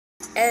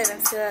Added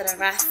him to the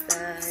roster.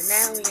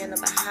 Now we in the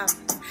Bahamas.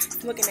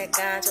 Smoking that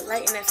ganja,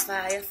 lighting that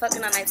fire,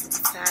 fucking all night to be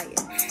tired.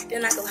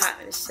 Then I go hop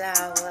in the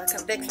shower,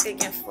 come back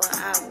again for an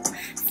hour.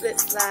 Slip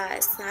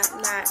slide, top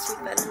notch, she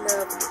fell in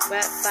love with the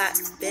rap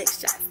box, big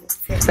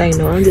shots. I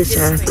know, I'm just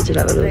trying to switch it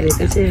up a little bit,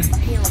 but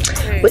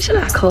yeah. What should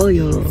I call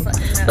y'all?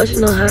 Don't you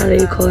know how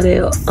they call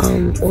that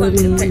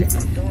audience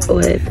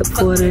or that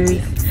supporters?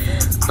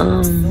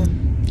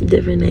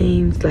 Different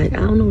names. Like,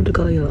 I don't know what to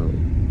call y'all.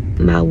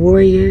 My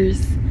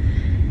warriors.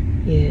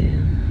 Yeah.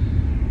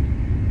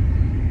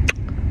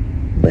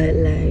 But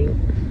like,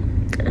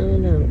 I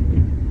don't know.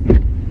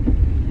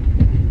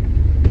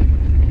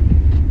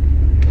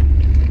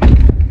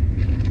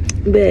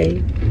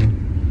 Babe,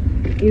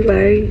 you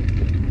worried?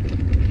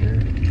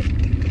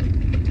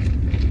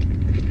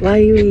 Why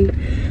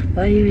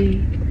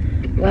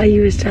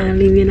you was trying to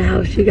leave me in the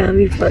house? You got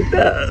me fucked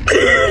up.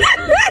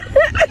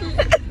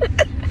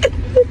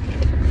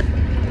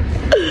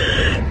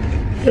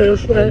 Why you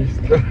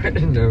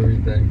starting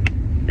everything?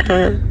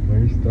 Huh? Why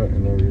you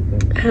starting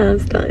everything? How I'm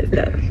starting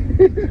stuff?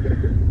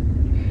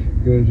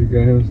 Because you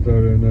got him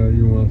started, now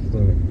you want to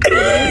start.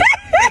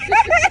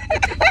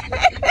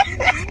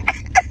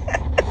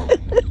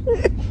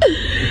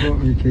 You want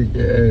me to kick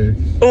your ass.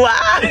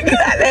 Why?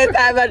 Because I didn't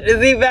talk about the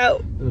seatbelt.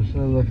 So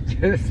shut up,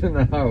 just in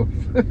the house.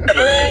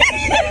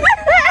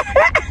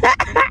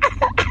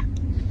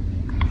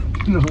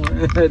 No, I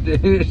had to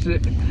hear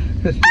shit.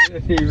 I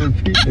didn't even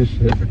repeat this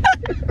shit.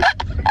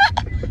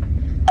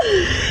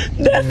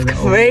 That's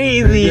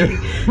crazy.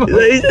 So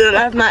you should have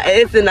left my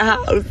ass in the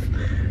house.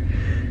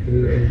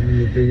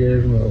 Your big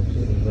ass mouth. I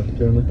left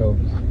you in the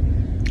house.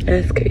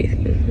 That's crazy.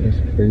 That's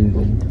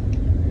crazy.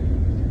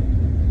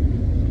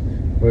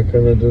 Why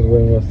can't I just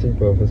wear my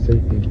seatbelt for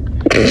safety?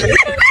 Because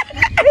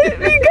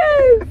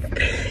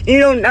you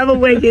don't never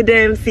wear your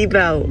damn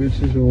seatbelt. Bitch,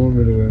 you don't want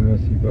me to wear my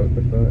seatbelt,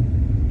 but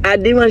I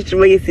do want you to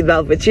wear your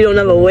seatbelt, but you don't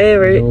ever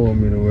wear it. You don't want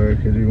me to wear it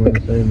because you want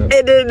to say no.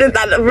 This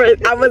not the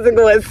first. I wasn't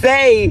going to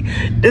say.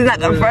 This not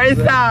the first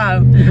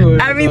time.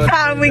 Every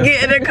time we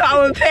get in the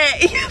car with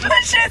Pat, you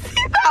put your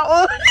seatbelt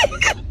on.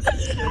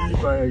 You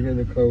probably get in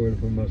the car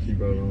with my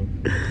seatbelt on.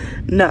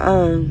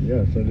 Nuh-uh.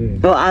 Yes, I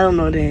did. Well, I don't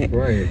know that.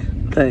 Right.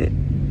 But.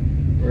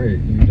 Right,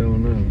 you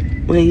don't know.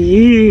 When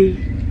you.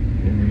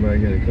 Anybody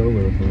get a car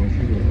with my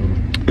seatbelt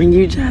on. When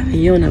you driving,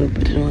 you don't ever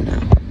put it on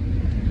now.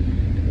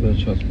 I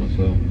trust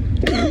myself.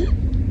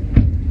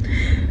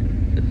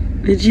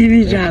 But you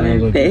be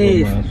driving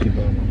fast.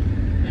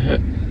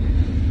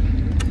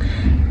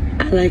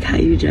 I like how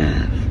you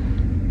drive.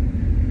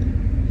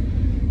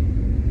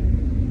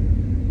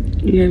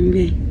 You hear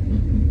me?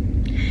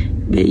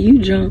 But you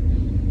drunk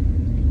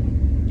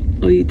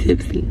or you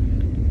tipsy?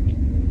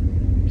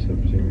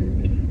 Tipsy,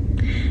 maybe.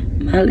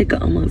 My liquor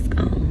almost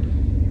gone.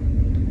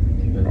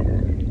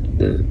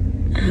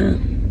 Huh?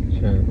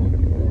 Terrible.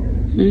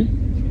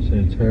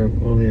 Said terrible.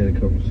 Only had a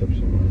couple sips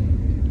of mine.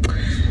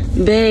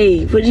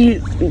 Babe,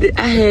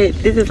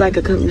 this is like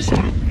a couple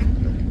shots.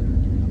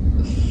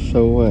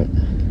 So what?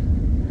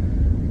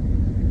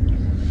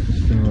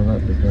 Still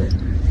not the drink.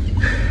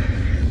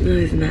 No,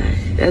 it's not.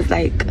 That's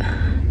like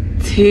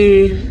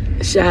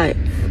 2 shots.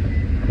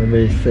 How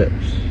many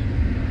sips?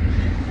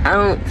 I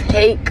don't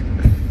take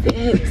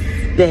sips,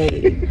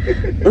 babe.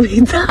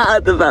 We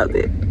talked about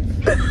it.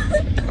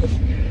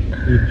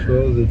 You're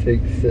supposed to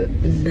take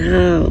sips.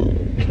 No.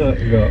 Not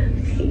go.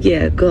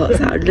 Yeah, go.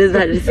 So I was just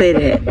about to say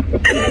that.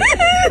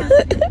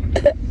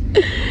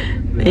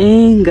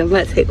 Dang, I'm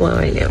about to take one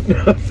right now.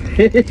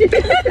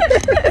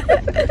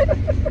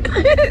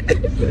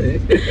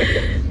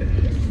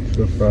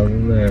 The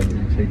problem there,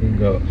 you're taking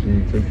gulps and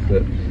you took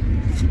sips.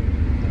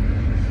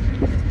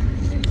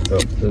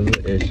 Gulps is an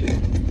issue.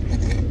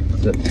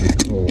 Sips is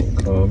cold,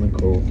 calm and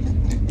cold.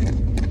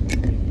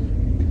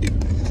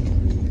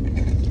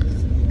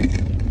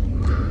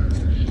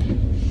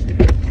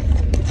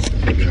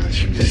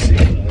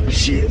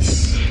 Shits.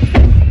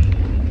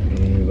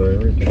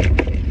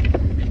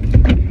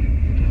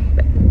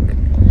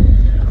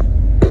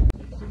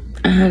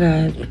 Hi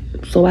guys,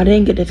 so I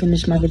didn't get to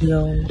finish my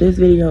video. This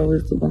video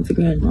is once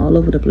again all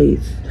over the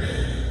place.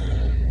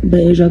 But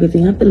as y'all can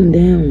see, I'm feeling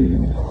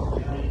down.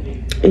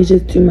 It's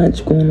just too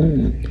much going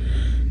on.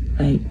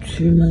 Like,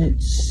 too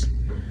much.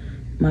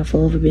 My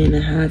father being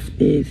in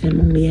hospice, him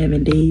only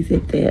having days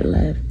if that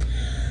left.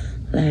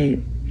 Like,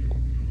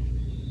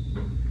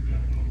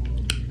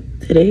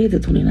 today is the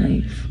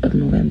 29th of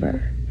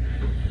November.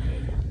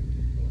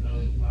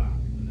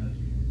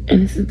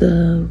 And this is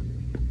the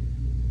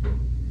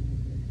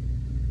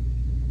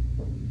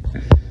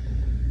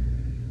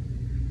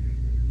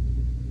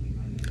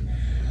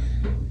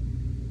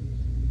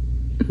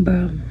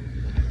bro,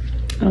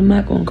 I'm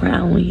not gonna cry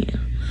on here.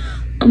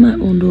 I'm not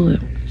gonna do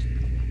it.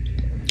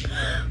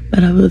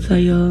 But I will tell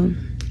y'all,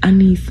 I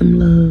need some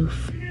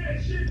love.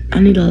 I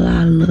need a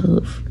lot of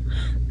love.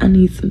 I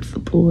need some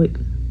support.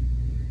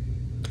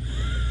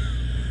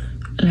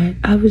 Like,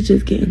 I was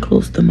just getting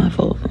close to my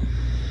father.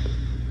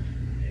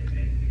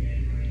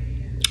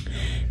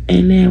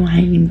 And now I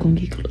ain't even gonna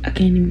get close. I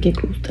can't even get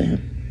close to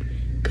him.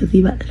 Cause he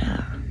about to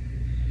die.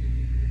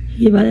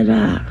 You about to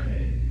die.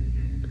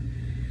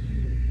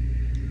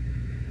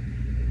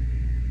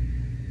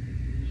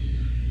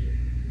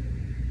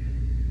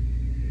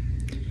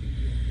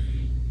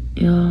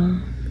 Y'all,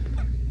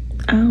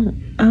 I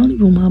don't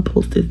even want to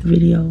post this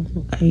video,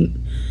 like,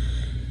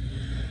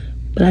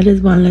 but I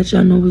just want to let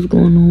y'all know what's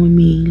going on with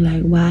me,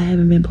 like why I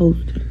haven't been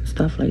posting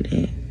stuff like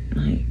that.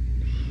 Like,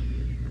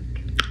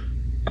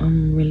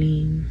 I'm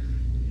really,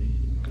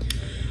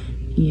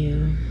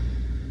 yeah.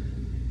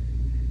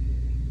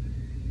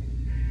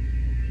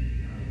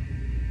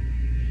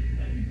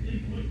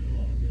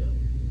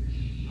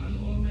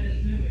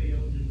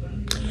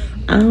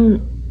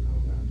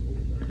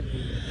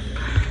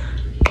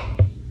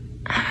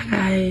 Hi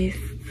guys,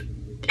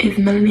 it's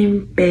Melanie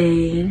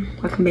Bay.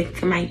 Welcome back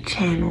to my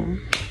channel.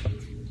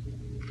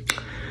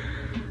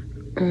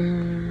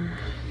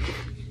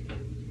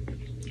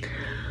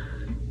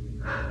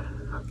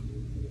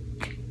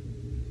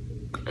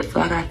 So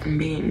I got some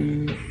bad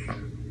news.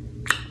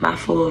 My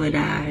father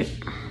died.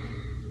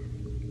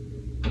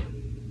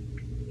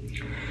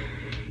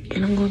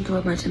 And I'm going through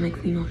a bunch of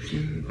mixed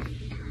emotions. Like,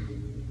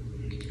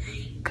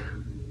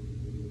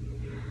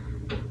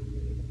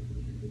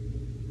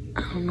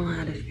 I don't know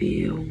how to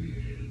feel.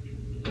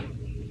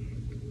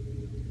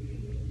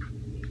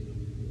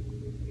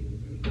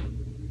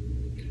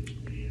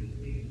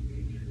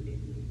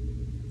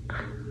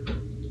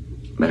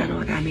 But I know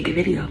I gotta make a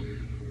video.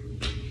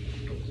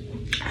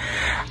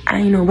 I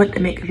didn't know what to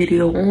make a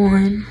video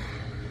on,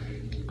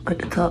 what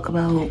to talk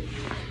about.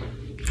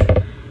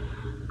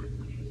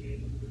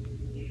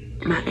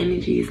 My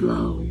energy is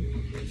low.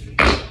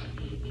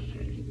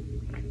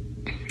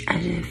 I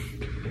just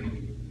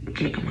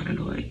don't want to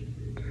do it.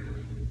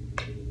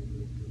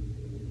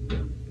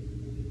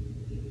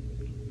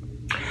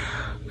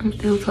 I'm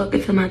still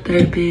talking to my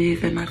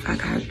therapist and my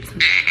psychiatrist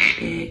and stuff like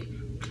that,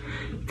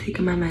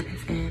 taking my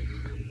medicine,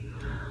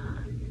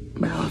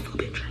 but I also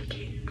been drinking.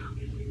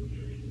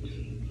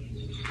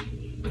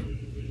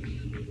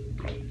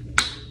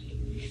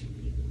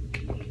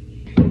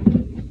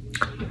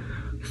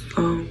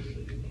 So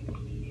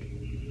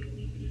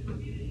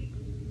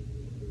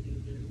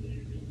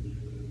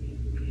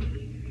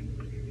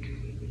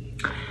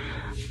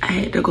I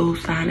had to go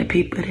sign a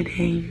paper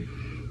today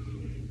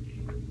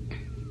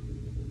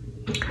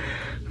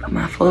for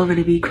my father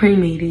to be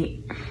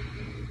cremated.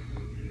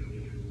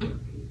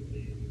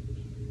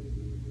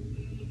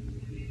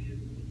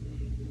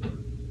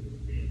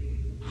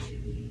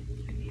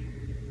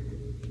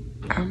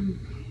 I'm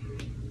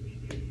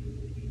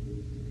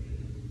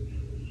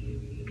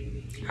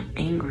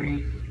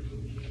angry.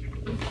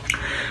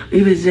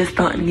 We was just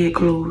starting to get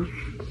close.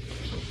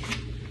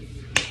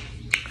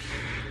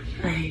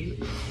 Like,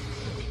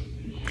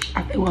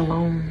 I feel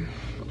alone.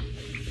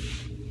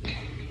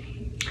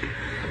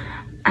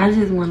 I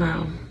just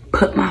wanna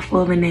put my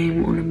father's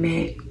name on the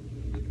map,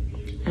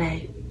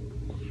 like,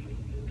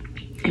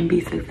 and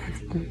be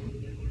successful.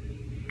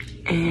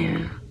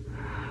 And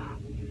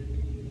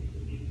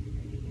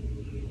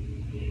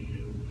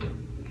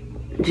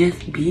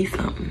just be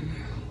something.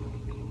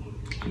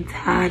 I'm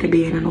tired of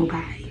being a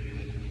nobody.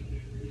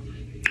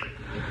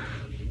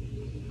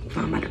 So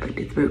I'm about to put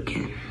this work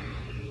in.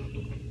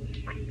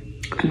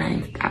 And I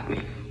ain't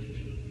stopping.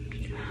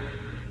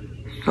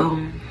 So,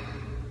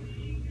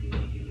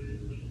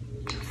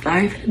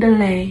 sorry for the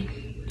delay.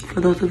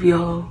 For those of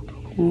y'all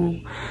who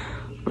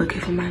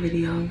looking for my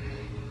video.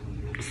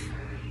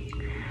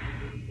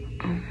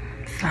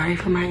 Sorry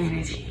for my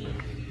energy.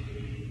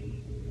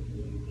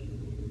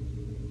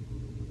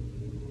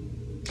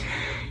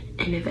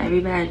 And if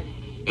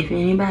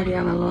anybody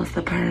ever lost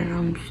a parent,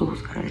 I'm so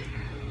sorry.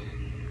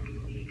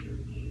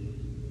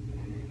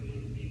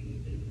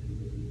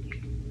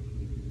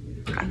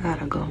 I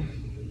gotta go.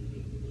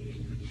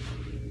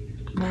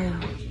 Bye.